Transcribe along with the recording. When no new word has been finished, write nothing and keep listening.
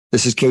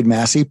This is Cade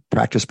Massey,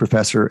 practice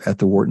professor at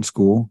the Wharton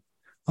School.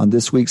 On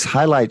this week's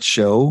highlight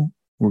show,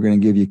 we're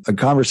going to give you a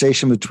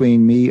conversation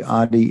between me,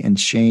 Adi, and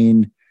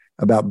Shane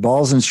about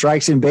balls and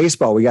strikes in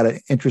baseball. We got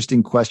an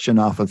interesting question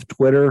off of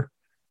Twitter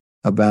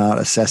about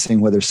assessing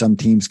whether some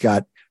teams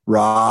got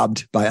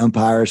robbed by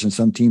umpires and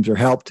some teams are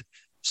helped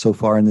so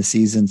far in the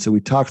season. So we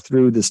talked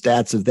through the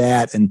stats of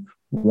that and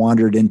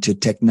wandered into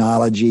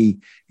technology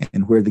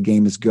and where the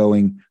game is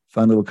going.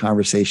 Fun little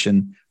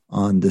conversation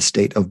on the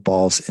state of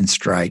balls and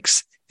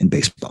strikes in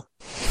baseball.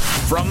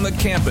 From the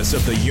campus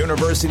of the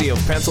University of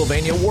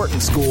Pennsylvania Wharton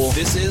School,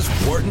 this is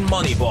Wharton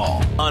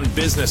Moneyball on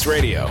Business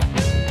Radio.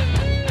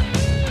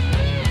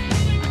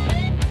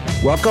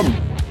 Welcome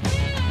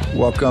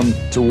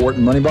to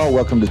Wharton Moneyball.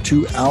 Welcome to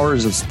 2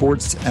 hours of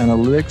sports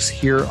analytics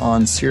here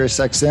on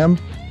SiriusXM.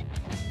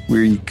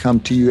 We come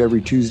to you every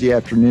Tuesday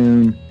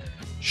afternoon,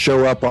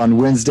 show up on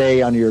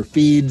Wednesday on your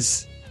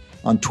feeds,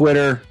 on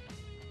Twitter,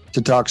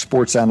 to talk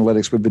sports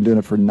analytics. We've been doing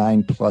it for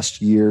 9+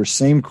 years.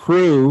 Same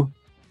crew.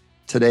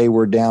 Today,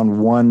 we're down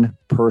one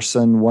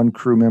person, one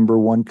crew member,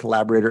 one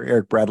collaborator.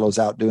 Eric Bradlow's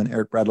out doing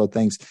Eric Bradlow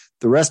things.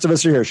 The rest of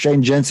us are here.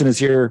 Shane Jensen is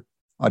here.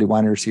 Adi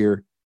Weiner is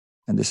here.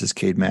 And this is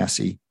Cade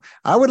Massey.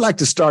 I would like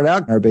to start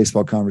out our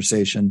baseball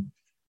conversation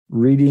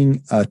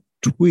reading a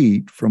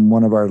tweet from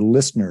one of our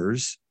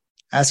listeners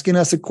asking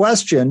us a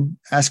question,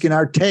 asking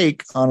our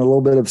take on a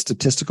little bit of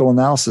statistical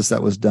analysis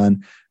that was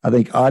done. I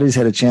think Adi's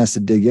had a chance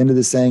to dig into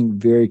this thing.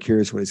 Very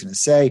curious what he's going to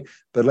say.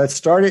 But let's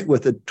start it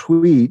with a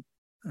tweet.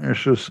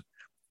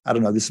 I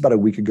don't know, this is about a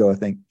week ago, I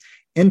think.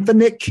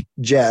 Infinic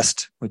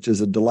Jest, which is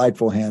a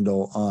delightful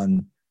handle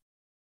on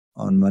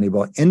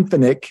Moneyball.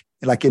 Infinic,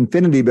 like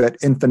infinity, but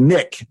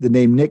Infinic, the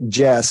name Nick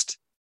Jest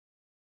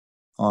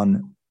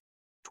on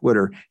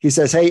Twitter. He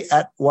says, hey,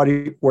 at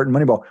Wharton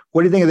Moneyball,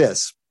 what do you think of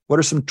this? What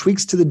are some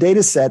tweaks to the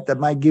data set that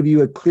might give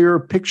you a clearer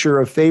picture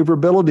of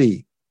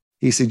favorability?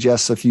 He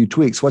suggests a few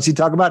tweaks. What's he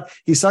talking about?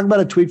 He's talking about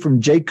a tweet from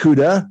Jay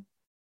Kuda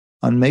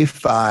on May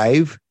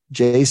 5.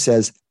 Jay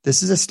says,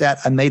 this is a stat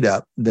I made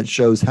up that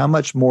shows how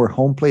much more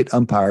home plate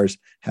umpires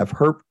have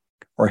hurt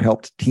or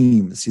helped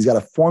teams. He's got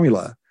a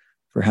formula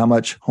for how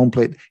much home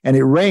plate, and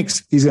it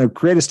ranks. He's going to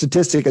create a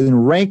statistic and then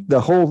rank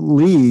the whole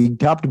league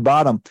top to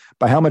bottom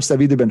by how much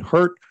they've either been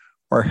hurt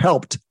or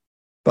helped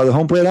by the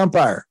home plate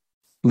umpire.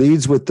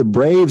 Leads with the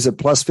Braves at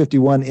plus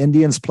 51,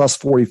 Indians plus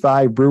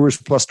 45,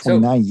 Brewers plus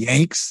 29,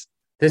 Yanks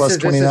plus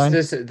 29.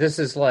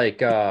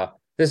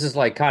 This is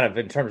like kind of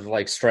in terms of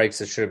like strikes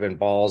that should have been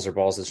balls or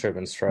balls that should have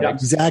been strikes. Yeah,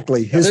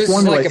 exactly. His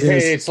formula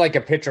it's like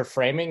a pitcher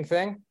framing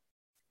thing.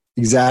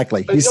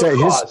 Exactly. He said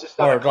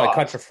like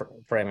catcher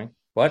framing.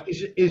 What?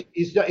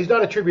 He's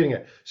not attributing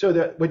it.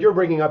 So what you're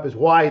bringing up is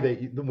why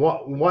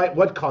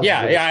what causes.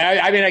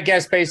 Yeah. I mean, I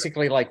guess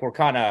basically like we're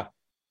kind of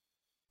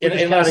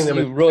unless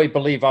you really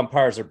believe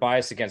umpires are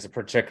biased against a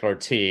particular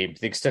team, to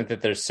the extent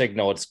that there's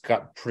signal, it's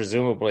got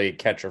presumably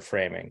catcher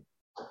framing.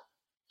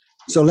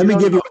 So let me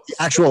give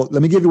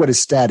you what his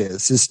stat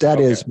is. His stat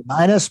is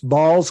minus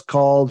balls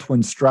called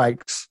when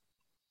strikes,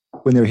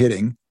 when they're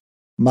hitting,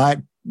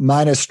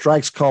 minus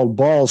strikes called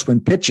balls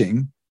when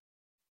pitching,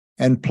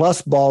 and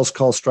plus balls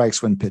called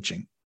strikes when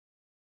pitching.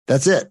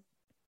 That's it.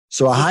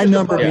 So a high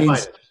number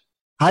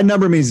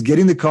means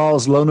getting the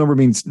calls, low number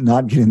means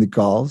not getting the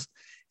calls.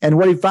 And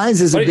what he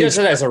finds is he does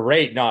it as a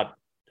rate, not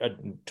a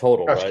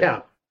total,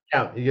 right?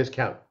 Count. He just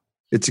count.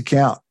 It's a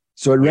count.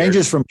 So it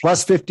ranges from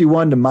plus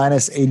 51 to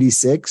minus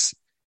 86,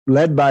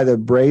 led by the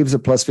Braves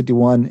at plus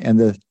 51 and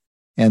the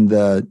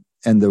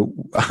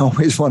I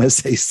always want to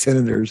say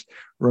Senators.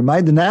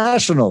 Remind the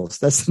Nationals.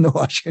 That's the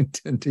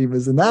Washington team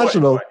is the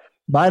Nationals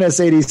minus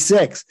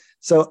 86.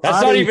 So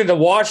that's not even the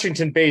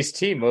Washington-based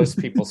team most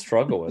people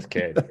struggle with,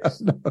 Cade.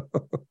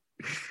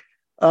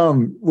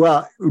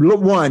 Well,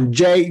 one,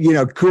 Jay,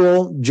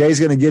 cool. Jay's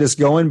going to get us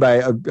going by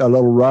a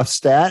little rough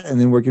stat, and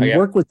then we can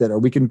work with it, or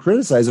we can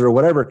criticize it, or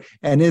whatever.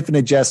 And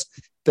Infinite Jest,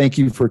 thank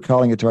you for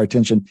calling it to our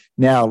attention.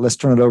 Now, let's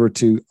turn it over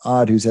to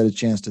Odd, who's had a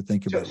chance to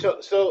think about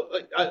it. So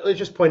let's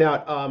just point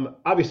out,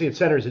 obviously it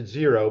centers at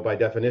 0 by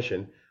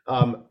definition,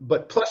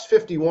 but plus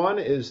 51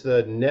 is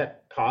the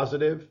net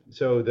positive.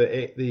 So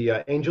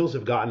the Angels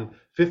have gotten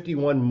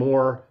 51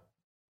 more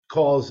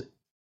calls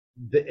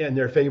in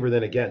their favor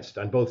than against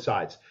on both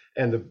sides.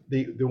 And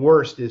the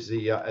worst is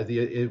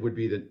it would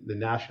be the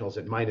Nationals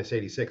at minus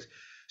 86.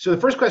 So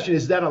the first question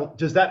is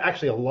does that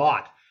actually a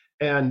lot?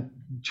 And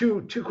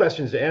two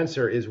questions to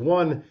answer is,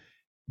 one,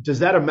 does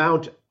that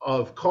amount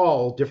of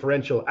call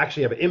differential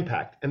actually have an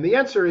impact? And the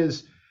answer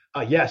is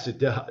yes, it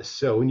does.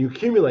 So when you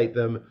accumulate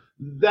them,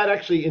 that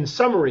actually in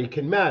summary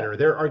can matter.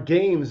 There are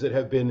games that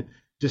have been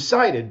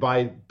decided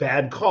by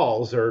bad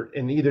calls or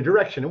in either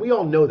direction. And we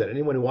all know that.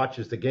 Anyone who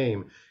watches the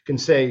game can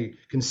see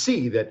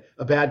that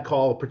a bad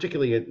call,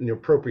 particularly in an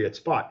appropriate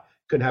spot,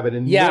 could have an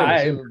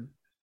enormous impact.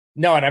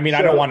 No, and I mean,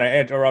 I don't want to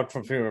interrupt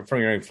from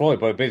your Floyd,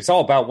 but it's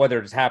all about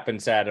whether it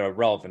happens at a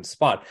relevant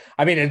spot.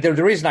 I mean, the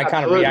reason I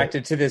kind of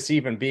reacted to this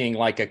even being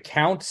like a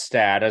count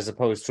stat as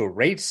opposed to a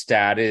rate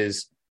stat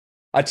is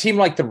a team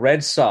like the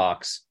Red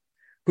Sox,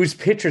 whose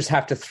pitchers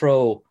have to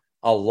throw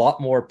a lot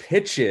more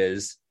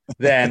pitches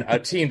than a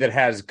team that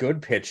has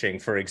good pitching,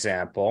 for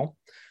example.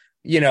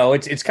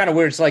 It's kind of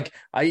weird.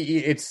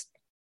 It's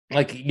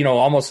like,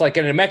 almost like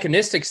in a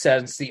mechanistic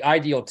sense, the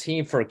ideal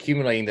team for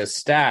accumulating this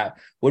stat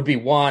would be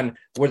one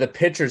where the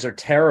pitchers are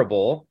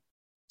terrible,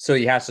 so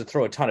he has to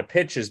throw a ton of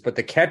pitches, but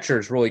the catcher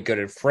is really good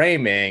at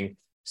framing,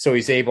 so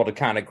he's able to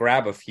kind of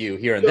grab a few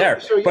here and there.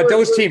 But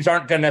those teams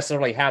aren't going to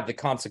necessarily have the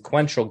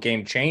consequential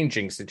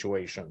game-changing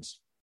situations.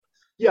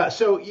 Yeah,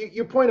 so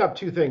you point out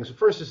two things.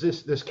 First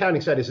is this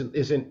counting set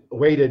isn't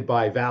weighted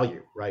by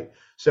value, right?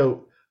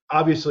 So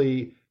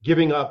obviously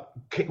getting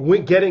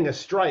a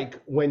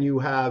strike when you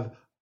have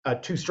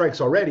 2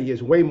 strikes already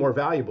is way more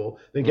valuable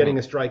than getting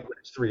a strike when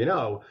it's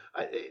 3-0.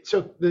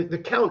 So the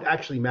count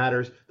actually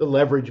matters. The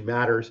leverage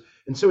matters.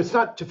 And so it's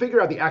not to figure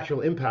out the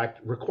actual impact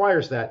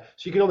requires that.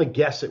 So you can only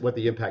guess at what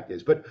the impact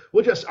is. But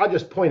I'll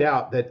just point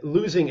out that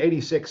losing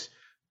 86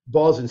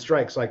 balls and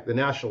strikes like the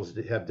Nationals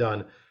have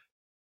done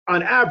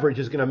on average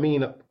is going to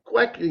mean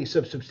quite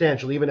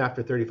substantial even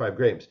after 35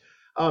 games.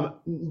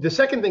 The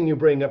second thing you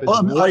bring up is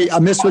I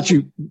missed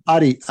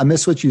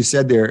what you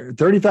said there.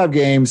 35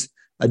 games,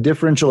 a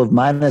differential of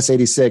minus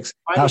 86.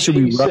 How should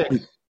we roughly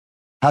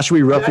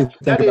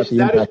think about the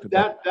impact of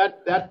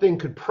that? That thing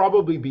could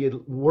probably be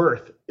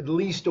worth at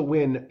least a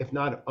win, if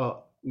not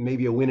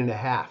maybe a win and a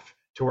half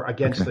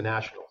against the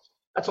Nationals.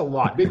 That's a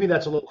lot. Maybe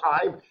that's a little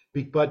high,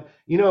 but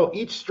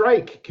each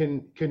strike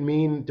can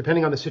mean,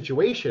 depending on the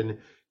situation,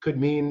 could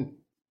mean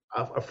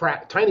a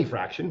tiny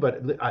fraction,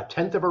 but a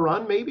tenth of a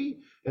run maybe.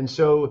 And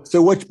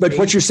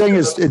what you're saying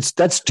is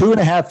that's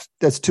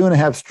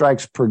 2.5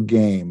 strikes per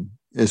game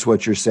is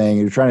what you're saying.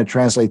 You're trying to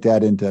translate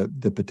that into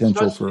the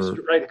potential for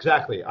right,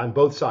 exactly, on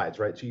both sides,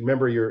 right? So you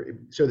remember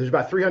so there's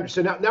about 300.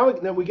 So now I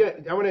want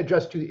to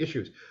address 2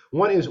 issues.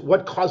 One is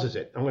what causes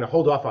it. I'm going to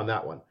hold off on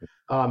that one.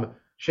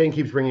 Shane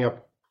keeps bringing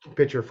up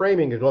pitcher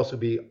framing. It could also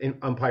be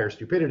umpire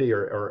stupidity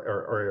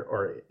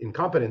or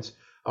incompetence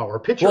or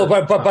pitcher.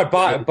 Well,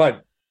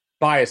 but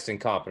biased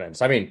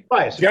incompetence. I mean,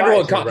 general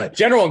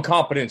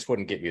incompetence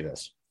wouldn't get you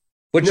this.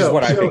 Which is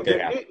what I think they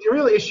have. The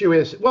real issue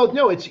is, you can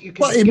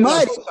get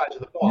on both sides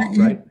of the ball,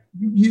 right?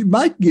 You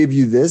might give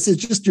you this.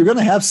 It's just you're going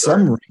to have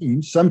some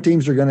range. Some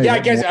teams are going to. Yeah, I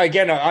guess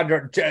again,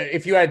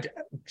 if you had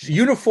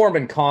uniform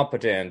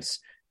incompetence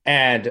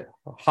and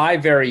high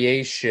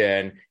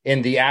variation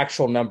in the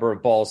actual number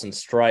of balls and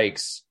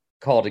strikes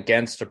called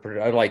against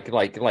like.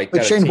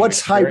 But Shane, what's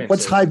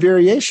high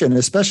variation,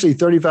 especially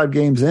 35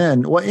 games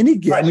in? Well, any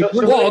game.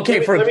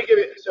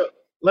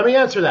 Let me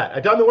answer that.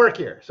 I've done the work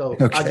here. So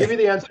okay. I'll give you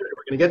the answer.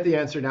 We're going to get the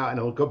answer now, and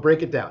I'll go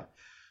break it down.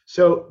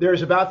 So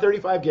there's about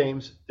 35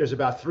 games. There's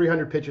about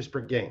 300 pitches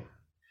per game.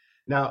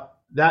 Now,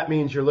 that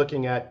means you're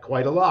looking at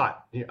quite a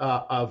lot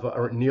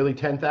of nearly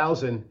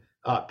 10,000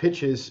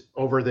 pitches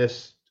over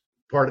this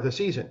part of the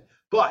season.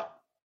 But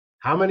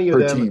how many of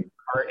them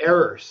are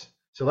errors?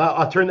 So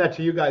I'll turn that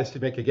to you guys to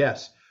make a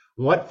guess.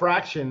 What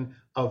fraction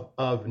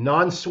of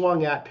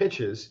non-swung at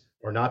pitches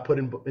or not put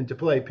into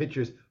play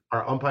pitches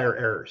are umpire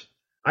errors?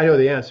 I know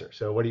the answer.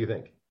 So what do you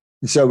think?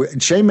 So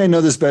Shane may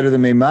know this better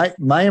than me.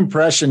 My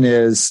impression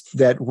is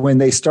that when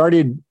they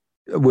started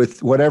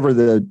with whatever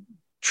the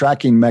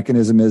tracking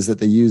mechanism is that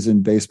they use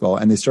in baseball,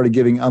 and they started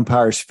giving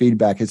umpires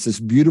feedback, it's this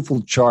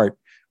beautiful chart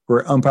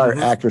where umpire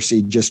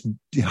accuracy just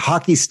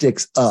hockey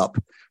sticks up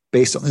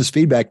based on this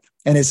feedback.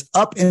 And it's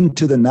up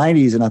into the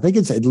 90s. And I think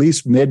it's at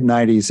least mid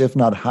 90s, if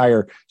not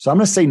higher. So I'm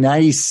going to say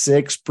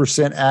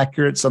 96%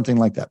 accurate, something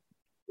like that.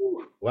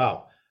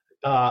 Wow.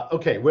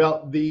 Okay.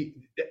 Well, the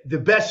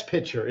best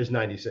pitcher is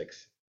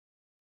 96.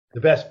 The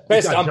best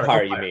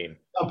umpire, you mean?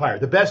 Umpire.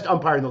 The best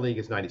umpire in the league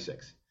is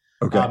 96.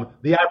 Okay.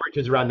 The average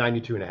is around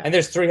 92.5. And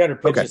there's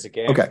 300 pitches a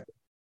game. Okay.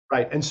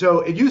 Right. And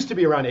so it used to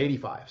be around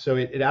 85. So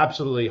it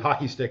absolutely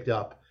hockey sticked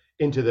up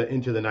into the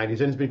 90s,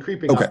 and it's been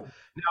creeping up.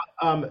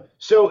 Now,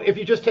 so if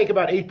you just take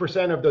about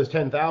 8% of those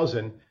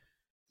 10,000,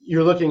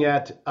 you're looking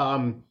at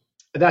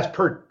that's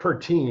per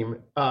team.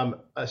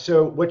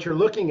 So what you're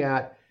looking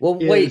at. Well,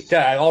 wait,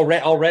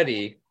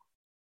 already.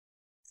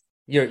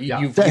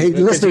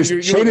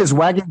 Shane is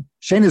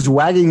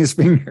wagging his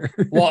finger.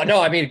 Well,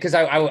 no, I mean, because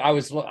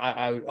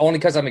I only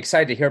because I'm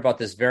excited to hear about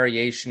this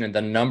variation in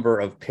the number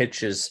of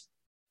pitches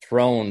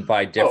thrown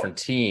by different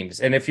teams.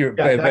 And if you're,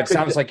 but it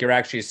sounds like you're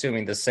actually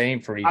assuming the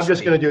same for each. I'm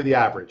just going to do the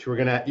average. You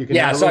can.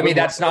 Yeah. So I mean,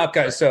 that's not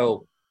good.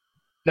 So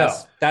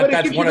that's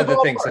one of the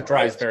things that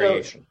drives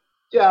variation.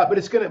 Yeah, but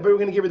we're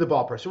going to give you the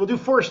ballpark. So we'll do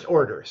first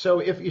order. So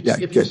if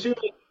you assume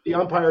the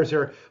umpires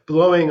are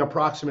blowing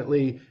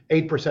approximately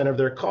 8% of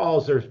their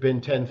calls, there's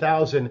been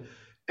 10,000.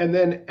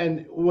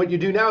 And what you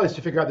do now is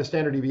to figure out the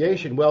standard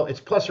deviation. Well, it's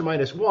plus or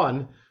minus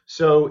 1.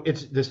 So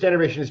the standard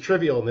deviation is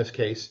trivial in this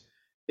case.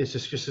 It's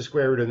just the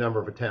square root of the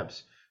number of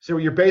attempts. So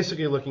you're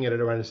basically looking at it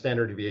around a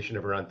standard deviation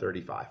of around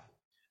 35,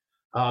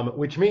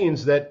 which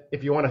means that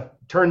if you want to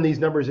turn these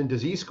numbers into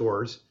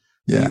Z-scores,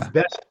 the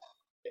best,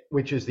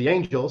 which is the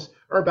Angels,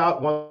 are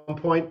about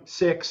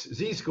 1.6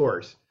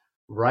 Z-scores,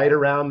 right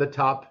around the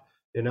top,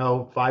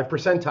 5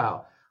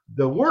 percentile.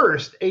 The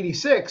worst,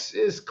 86,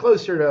 is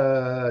closer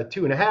to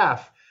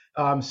 2.5.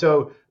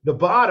 So the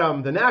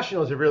bottom, the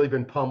Nationals have really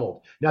been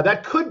pummeled. Now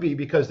that could be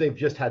because they've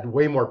just had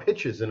way more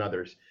pitches than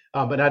others,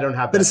 but I don't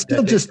have that. But it's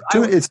still just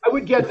I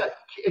would get that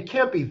it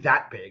can't be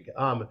that big.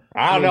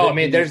 I don't know.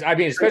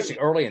 Especially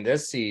early in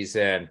this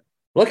season,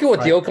 look at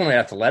what the Oakland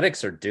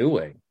Athletics are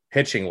doing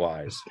pitching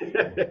wise.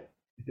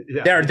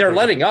 Yeah, they're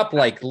letting up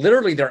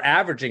literally they're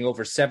averaging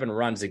over 7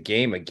 runs a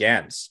game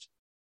against.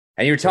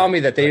 And you're telling me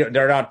that they're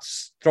not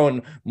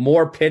throwing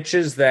more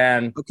pitches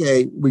than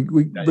we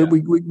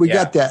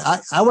got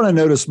that. I want to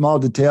note a small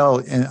detail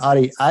in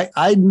Adi.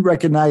 I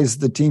recognize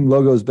the team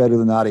logos better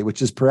than Adi,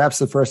 which is perhaps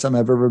the first time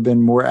I've ever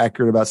been more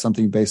accurate about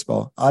something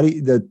baseball. Adi,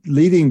 the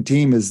leading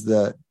team is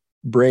the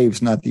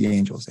Braves, not the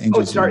Angels. The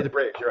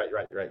Braves. You're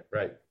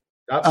right.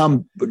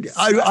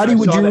 Adi,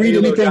 would you read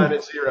anything? Down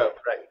at 0. Right.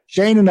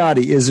 Shane and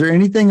Adi, is there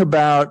anything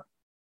about?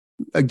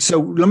 So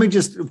let me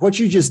what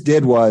you just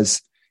did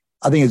was,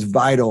 I think it's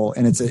vital,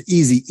 and it's an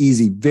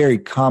easy, very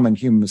common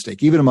human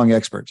mistake, even among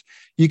experts.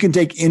 You can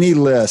take any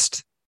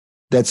list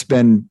that's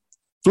been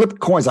flipped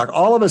coins, like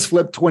all of us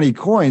flip 20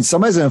 coins.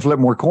 Somebody's going to flip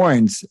more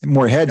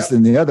heads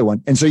than the other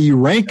one. And so you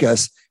rank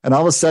us, and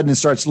all of a sudden it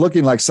starts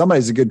looking like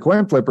somebody's a good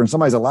coin flipper and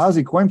somebody's a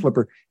lousy coin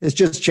flipper. It's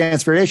just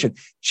chance variation.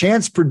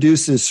 Chance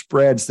produces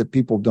spreads that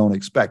people don't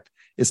expect.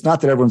 It's not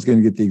that everyone's going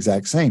to get the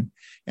exact same.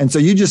 And so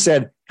you just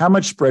said, how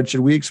much spread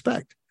should we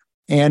expect?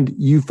 And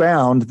you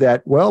found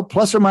that, well,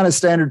 plus or minus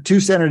 2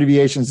 standard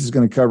deviations is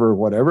going to cover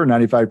whatever,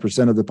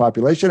 95% of the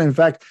population. In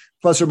fact,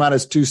 plus or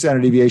minus 2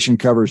 standard deviation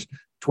covers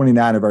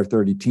 29 of our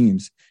 30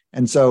 teams.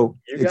 And so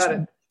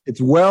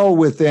it's well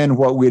within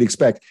what we'd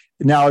expect.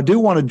 Now, I do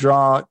want to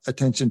draw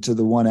attention to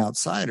the one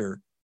outsider,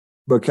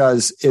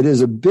 because it is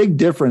a big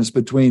difference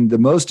between the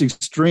most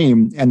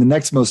extreme and the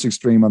next most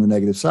extreme on the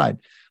negative side.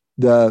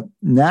 The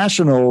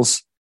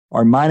Nationals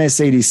are minus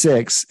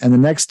 86, and the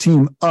next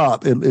team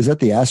up, is that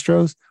the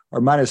Astros, are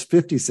minus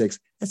 56.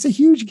 That's a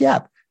huge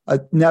gap.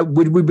 Now,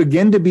 would we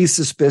begin to be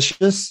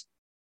suspicious?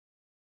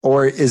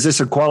 Or is this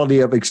a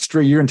quality of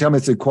extreme? You're going to tell me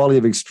it's a quality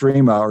of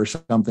extrema or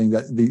something,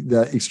 that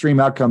the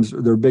extreme outcomes,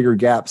 there are bigger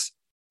gaps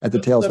at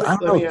the tails. I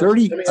don't know,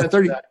 30.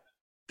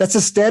 That's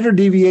a standard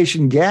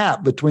deviation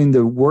gap between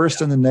the worst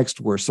and the next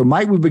worst. So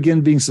might we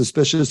begin being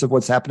suspicious of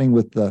what's happening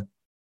with the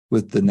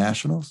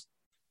Nationals?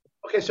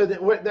 Okay, so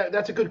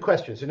that's a good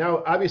question. So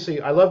now,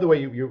 obviously, I love the way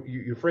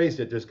you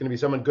phrased it. There's going to be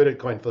someone good at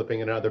coin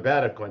flipping and another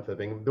bad at coin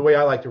flipping. The way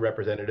I like to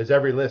represent it is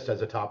every list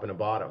has a top and a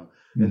bottom,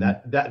 and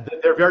that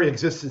their very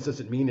existence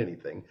doesn't mean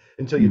anything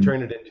until you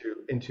turn it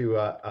into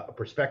a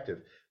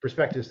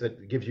perspectives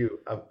that gives you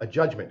a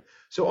judgment.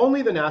 So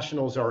only the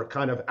Nationals are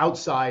kind of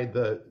outside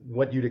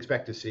what you'd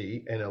expect to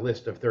see in a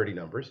list of 30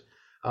 numbers.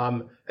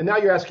 And now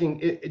you're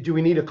asking, do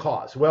we need a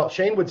cause? Well,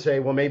 Shane would say,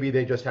 well, maybe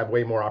they just have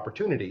way more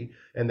opportunity,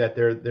 and that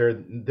they're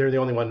the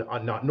only one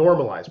not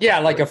normalized. Yeah,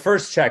 like a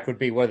first check would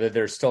be whether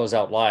there still is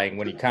outlying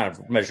when you kind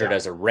of measure it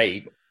as a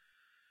rate.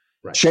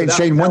 Right.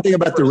 Shane, one thing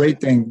about the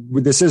rate thing,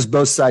 this is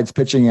both sides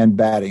pitching and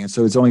batting, and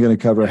so it's only going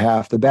to cover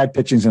half. The bad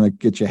pitching is going to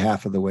get you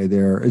half of the way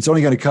there. It's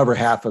only going to cover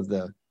half of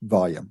the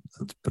volume.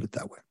 Let's put it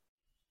that way.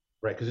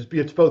 Right, because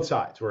it's both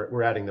sides.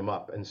 We're adding them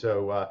up, and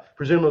so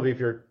presumably,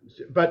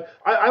 but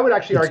I would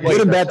actually argue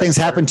good and bad things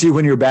happen to you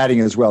when you're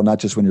batting as well, not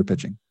just when you're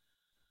pitching.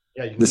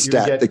 Yeah,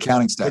 the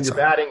counting stats. When you're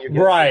batting,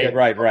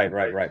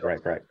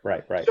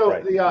 Right.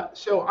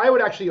 So I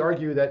would actually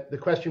argue that the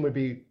question would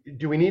be: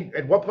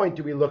 at what point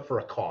do we look for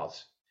a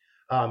cause?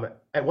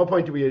 At what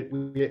point do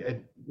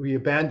we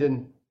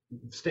abandon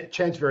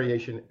chance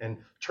variation and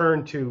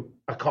turn to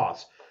a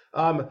cause?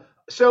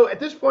 So at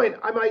this point,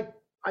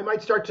 I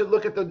might start to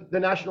look at the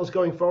Nationals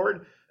going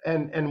forward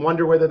and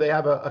wonder whether they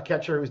have a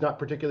catcher who's not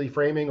particularly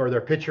framing, or their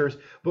pitchers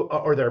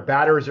or their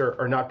batters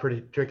are not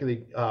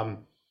particularly.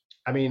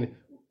 I mean,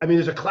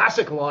 there's a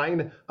classic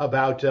line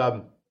about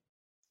a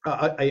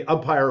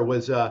umpire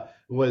was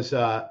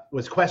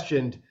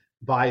questioned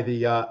by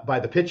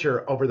the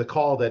pitcher over the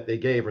call that they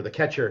gave, or the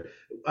catcher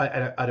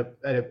at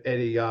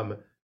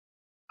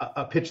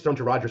a pitch thrown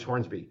to Rogers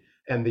Hornsby.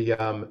 And the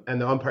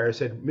umpire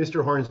said,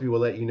 "Mr. Hornsby will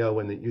let you know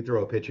when you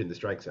throw a pitch in the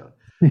strike zone."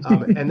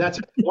 And that's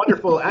a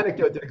wonderful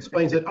anecdote that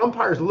explains that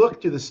umpires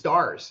look to the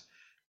stars.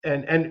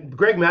 And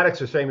Greg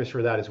Maddux is famous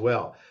for that as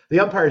well. The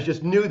umpires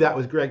just knew that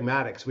was Greg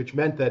Maddux, which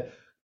meant that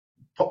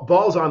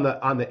balls on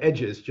the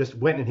edges just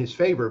went in his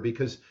favor,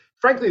 because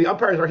frankly, the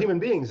umpires are human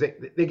beings.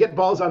 They get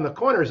balls on the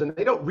corners and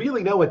they don't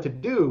really know what to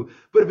do.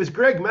 But if it's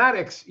Greg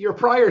Maddux, your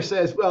prior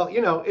says, well,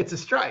 it's a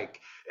strike.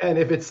 And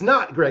if it's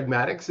not Greg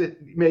Maddux,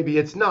 maybe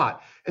it's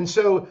not. And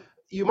so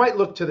you might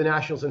look to the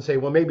Nationals and say,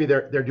 well, maybe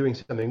they're doing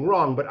something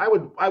wrong. But I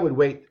would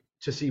wait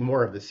to see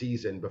more of the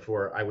season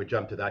before I would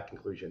jump to that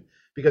conclusion.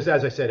 Because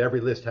as I said, every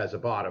list has a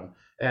bottom.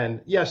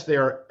 And yes, they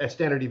are a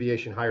standard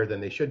deviation higher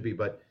than they should be.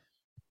 But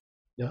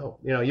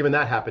even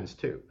that happens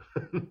too.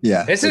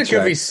 Yeah. Isn't it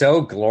going to be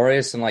so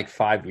glorious in like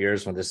 5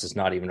 years when this is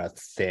not even a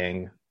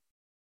thing?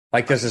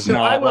 Like this is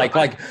not like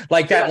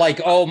that. Like,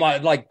 oh my,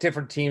 like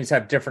different teams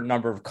have different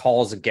number of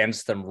calls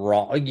against them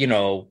wrong.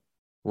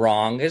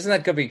 wrong. Isn't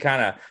that going to be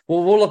kind of,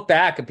 well, we'll look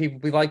back and people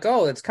be like,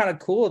 oh, it's kind of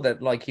cool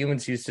that like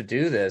humans used to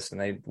do this and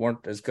they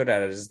weren't as good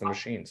at it as the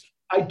machines.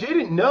 I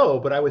didn't know,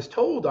 but I was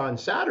told on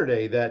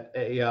Saturday that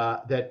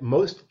that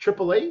most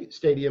AAA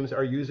stadiums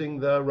are using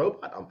the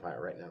robot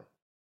umpire right now.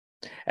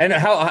 And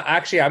how,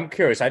 actually, I'm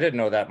curious. I didn't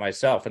know that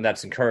myself, and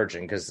that's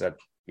encouraging because that,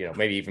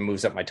 maybe even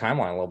moves up my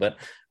timeline a little bit.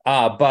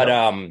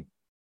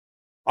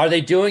 Are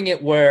they doing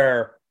it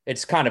where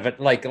it's kind of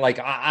like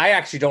I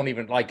actually don't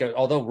even like,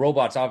 although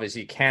robots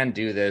obviously can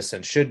do this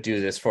and should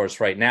do this for us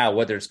right now,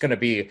 whether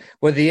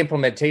the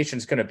implementation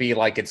is going to be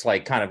like, it's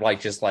like kind of like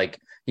just like,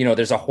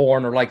 there's a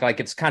horn or like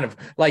it's kind of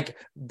like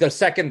the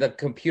second the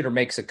computer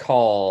makes a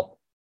call,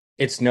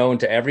 it's known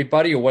to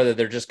everybody, or whether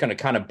they're just going to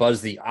kind of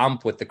buzz the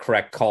ump with the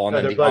correct call and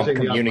then the ump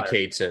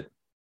communicates it.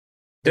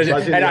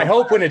 And I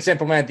hope when it's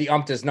implemented, the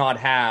ump does not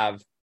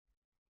have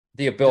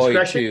the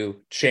ability to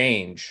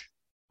change.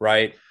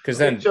 Right, because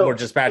then we're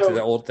just back to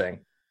the old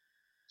thing.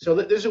 So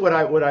this is what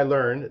I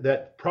learned,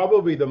 that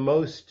probably the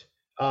most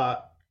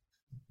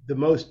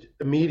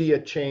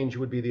immediate change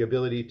would be the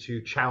ability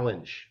to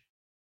challenge.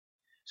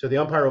 So the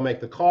umpire will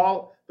make the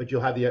call, but you'll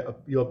have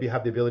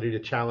the ability to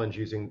challenge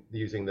using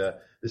the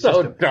system.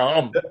 So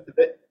dumb.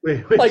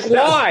 Like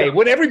why?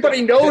 When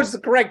everybody knows the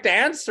correct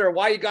answer,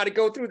 why you got to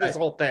go through this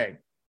whole thing?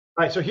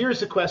 All right. So here's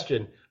the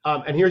question,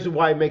 and here's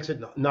why it makes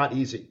it not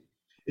easy.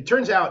 It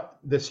turns out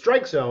the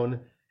strike zone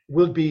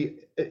will be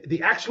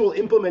the actual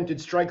implemented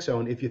strike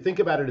zone. If you think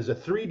about it as a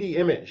 3D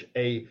image,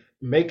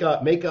 make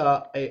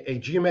a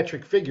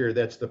geometric figure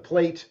that's the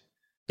plate.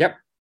 Yep.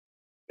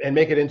 And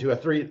make it into a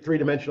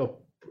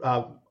three-dimensional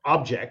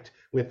object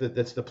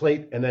that's the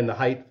plate and then the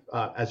height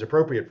as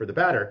appropriate for the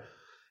batter.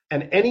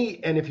 And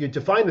if you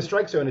define the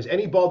strike zone as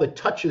any ball that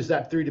touches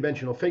that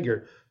three-dimensional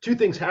figure, two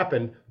things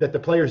happen that the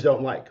players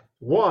don't like.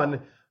 One,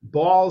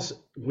 balls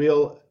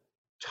will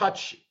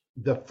touch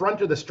the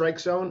front of the strike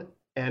zone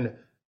and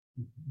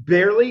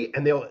barely,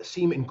 and they'll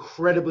seem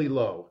incredibly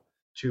low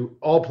to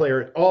all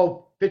players,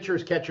 all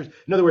pitchers, catchers.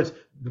 In other words,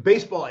 the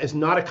baseball is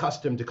not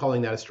accustomed to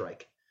calling that a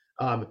strike.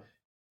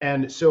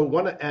 And so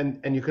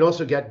and you can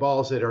also get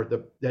balls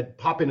that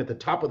pop in at the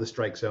top of the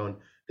strike zone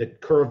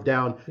that curve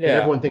down and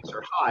everyone thinks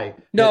are high.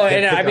 No,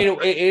 and I mean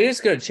it is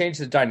going to change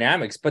the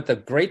dynamics, but the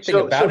great thing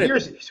about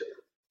it.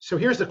 So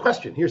here's the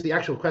question. Here's the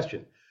actual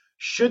question: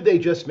 should they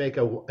just make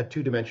a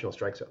two-dimensional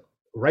strike zone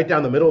right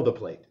down the middle of the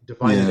plate,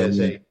 define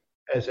it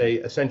as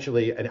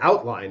essentially an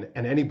outline,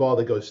 and any ball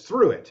that goes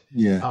through it?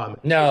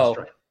 No.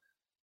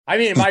 I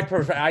mean,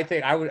 I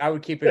think I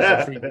would keep it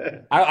as a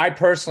 3D. I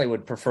personally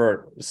would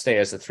prefer stay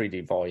as a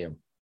 3D volume.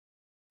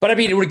 But I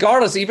mean,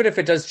 regardless, even if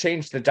it does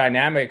change the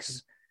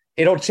dynamics,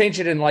 it'll change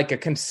it in like a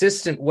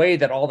consistent way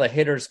that all the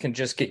hitters can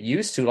just get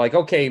used to. Like,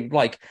 okay,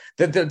 like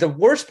the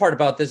worst part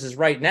about this is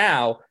right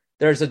now,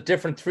 there's a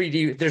different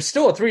 3D. There's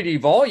still a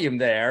 3D volume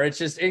there. It's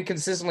just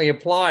inconsistently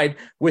applied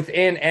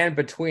within and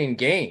between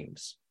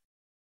games.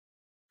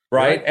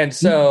 Right. And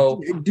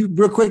so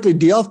real quickly,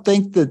 do y'all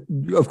think that,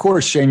 of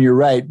course, Shane, you're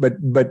right, but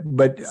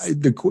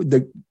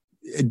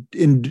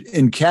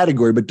in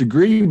category, but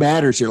degree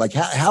matters here. Like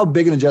how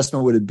big an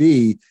adjustment would it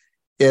be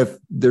if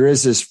there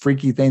is this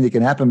freaky thing that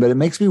can happen? But it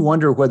makes me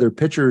wonder whether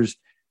pitchers,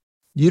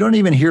 you don't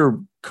even hear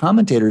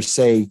commentators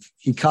say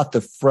he caught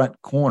the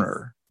front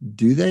corner.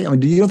 Do they? I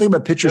mean, you don't think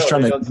about pitchers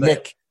trying to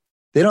nick?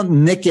 They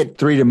don't nick it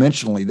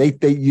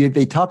three-dimensionally.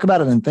 They talk about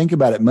it and think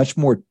about it much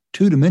more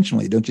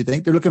two-dimensionally, don't you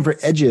think? They're looking for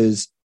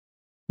edges,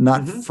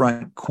 not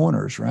front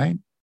corners, right?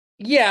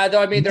 Yeah,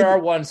 though, I mean, there are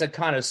ones that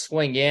kind of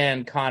swing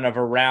in kind of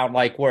around,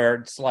 like where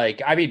it's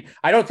like, I mean,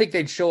 I don't think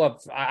they'd show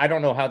up. I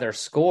don't know how they're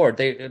scored.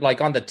 They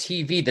like on the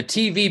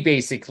TV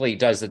basically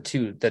does the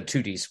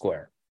 2D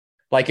square.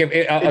 Like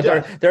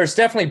if there's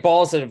definitely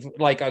balls that have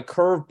like a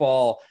curve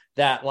ball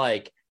that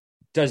like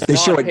does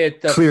not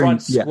hit the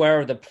front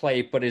square of the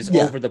plate, but is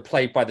over the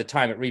plate by the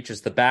time it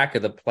reaches the back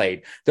of the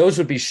plate. Those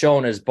would be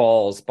shown as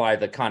balls by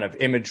the kind of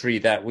imagery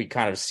that we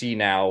kind of see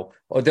now,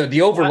 or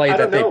the overlay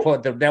that they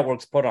put, the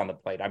networks put on the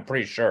plate. I'm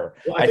pretty sure.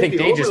 Well, I think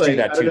they just do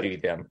that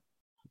 2D then.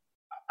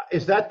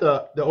 Is that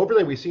the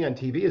overlay we see on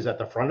TV? Is that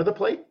the front of the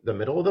plate, the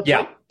middle of the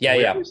plate?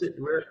 Yeah.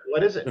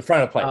 What is it? The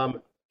front of the plate.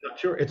 Not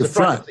sure. It's the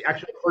front. It's the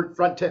actual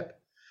front tip,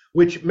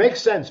 which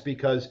makes sense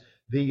because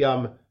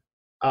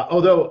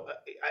although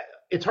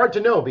it's hard to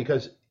know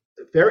because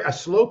a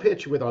slow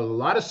pitch with a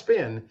lot of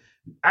spin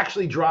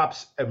actually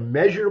drops a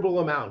measurable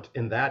amount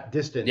in that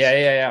distance.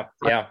 Yeah.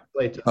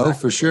 Oh,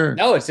 for sure.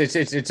 No, it's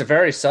a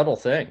very subtle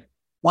thing.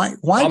 Why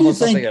Almost do you think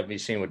something a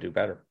machine would do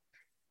better?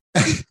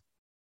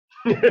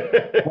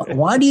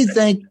 Why do you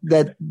think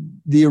that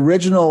the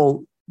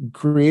original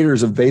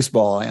creators of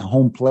baseball and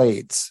home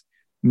plates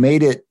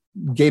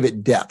gave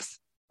it depth?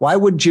 Why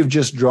wouldn't you have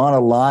just drawn a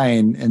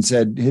line and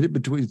said,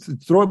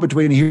 throw it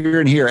between here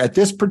and here at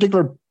this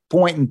particular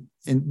point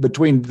in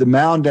between the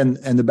mound and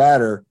the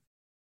batter,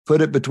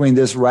 put it between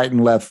this right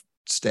and left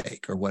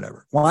stake or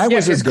whatever? Why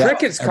was it?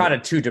 Cricket's kind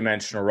of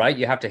two-dimensional, right?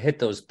 You have to hit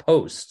those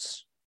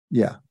posts.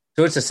 Yeah.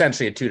 So it's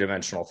essentially a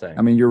two-dimensional thing.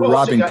 I mean, you're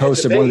robbing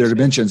posts of one of their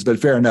dimensions, but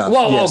fair enough.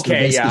 Well, yes,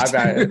 okay,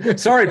 yeah.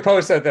 Sorry,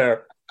 post out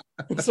there.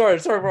 sorry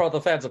for all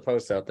the fans of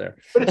posts out there.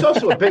 But it's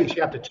also a base.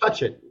 You have to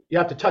touch it. You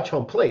have to touch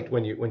home plate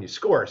when you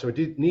score. So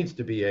it needs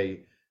to be a.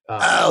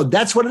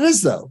 That's what it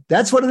is, though.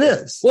 That's what it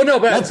is. Well, no,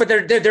 but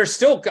they're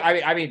still.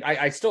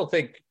 I still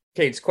think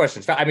Kate's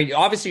question. I mean,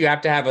 obviously, you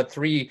have to have a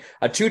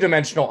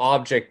 2-dimensional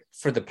object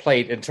for the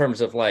plate in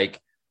terms of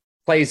like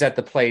plays at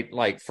the plate,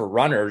 like for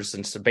runners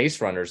and some base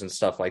runners and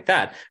stuff like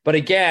that. But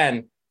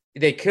again,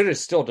 they could have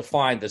still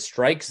defined the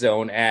strike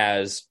zone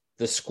as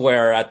the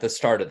square at the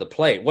start of the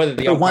plate. Why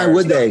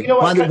would they?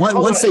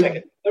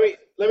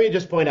 Let me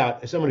just point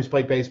out, as someone who's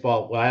played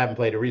baseball, well, I haven't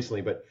played it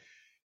recently, but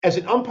as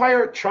an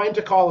umpire trying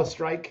to call a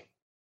strike,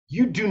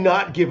 you do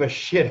not give a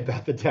shit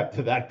about the depth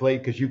of that plate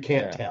because you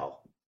can't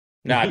tell.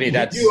 No, I mean,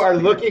 you are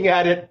looking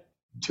at it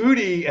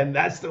 2D, and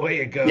that's the way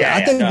it goes. Yeah,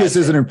 I think this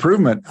is an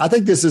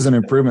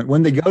improvement.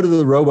 When they go to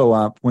the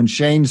robo-ump, when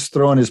Shane's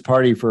throwing his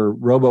party for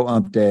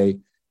robo-ump day,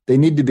 there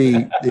needs to be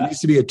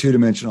a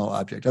 2-dimensional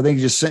object. I think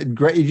you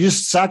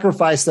just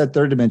sacrifice that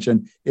third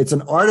dimension. It's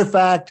an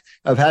artifact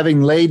of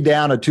having laid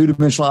down a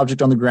 2-dimensional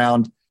object on the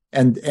ground,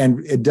 and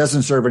it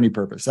doesn't serve any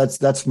purpose.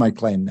 That's my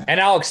claim now. And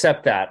I'll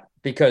accept that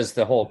because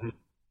the whole,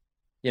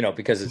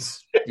 because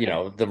it's,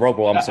 the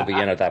robo-umps will be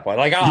in at that point.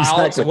 Like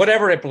I'll accept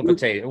whatever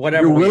implementation,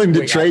 whatever. You're willing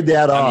to trade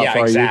that off.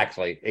 Yeah,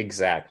 exactly.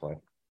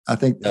 I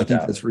think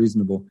that's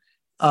reasonable.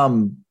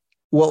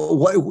 Well,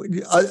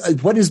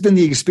 what has been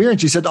the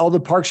experience? You said all the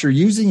parks are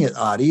using it,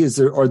 Adi.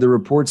 Are the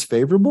reports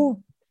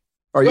favorable?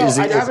 I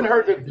haven't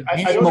heard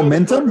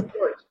momentum.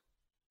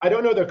 I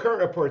don't know the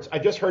current reports. I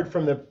just heard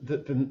from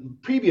the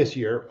previous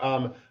year.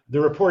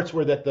 The reports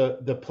were that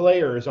the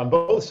players on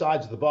both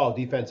sides of the ball,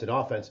 defense and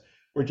offense,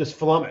 were just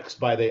flummoxed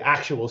by the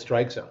actual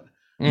strike zone.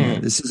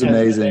 This is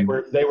amazing.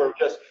 They were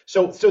just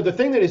so the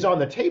thing that is on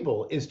the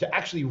table is to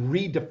actually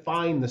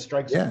redefine the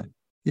strike zone.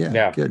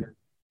 Yeah, good.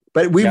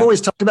 But we've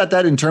always talked about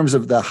that in terms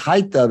of the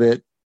height of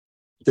it,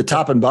 the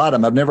top and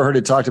bottom. I've never heard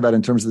it talked about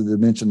in terms of the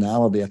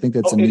dimensionality. I think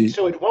that's neat.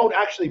 So it won't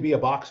actually be a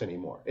box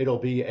anymore. It'll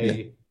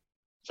be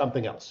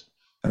something else.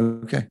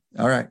 Okay.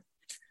 All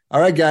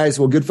right, guys.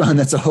 Well, good fun.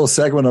 That's a whole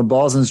segment on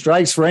balls and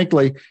strikes,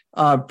 frankly.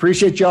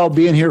 Appreciate y'all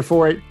being here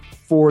for it,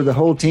 for the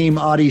whole team,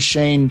 Adi,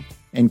 Shane,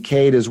 and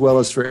Kate, as well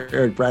as for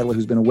Eric Bradley,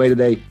 who's been away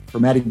today, for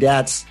Matty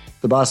Datz,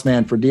 the boss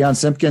man, for Deion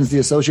Simpkins, the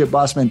associate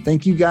boss man.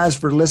 Thank you guys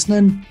for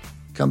listening.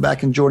 Come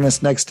back and join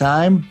us next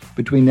time.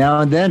 Between now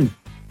and then,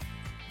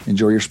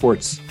 enjoy your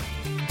sports.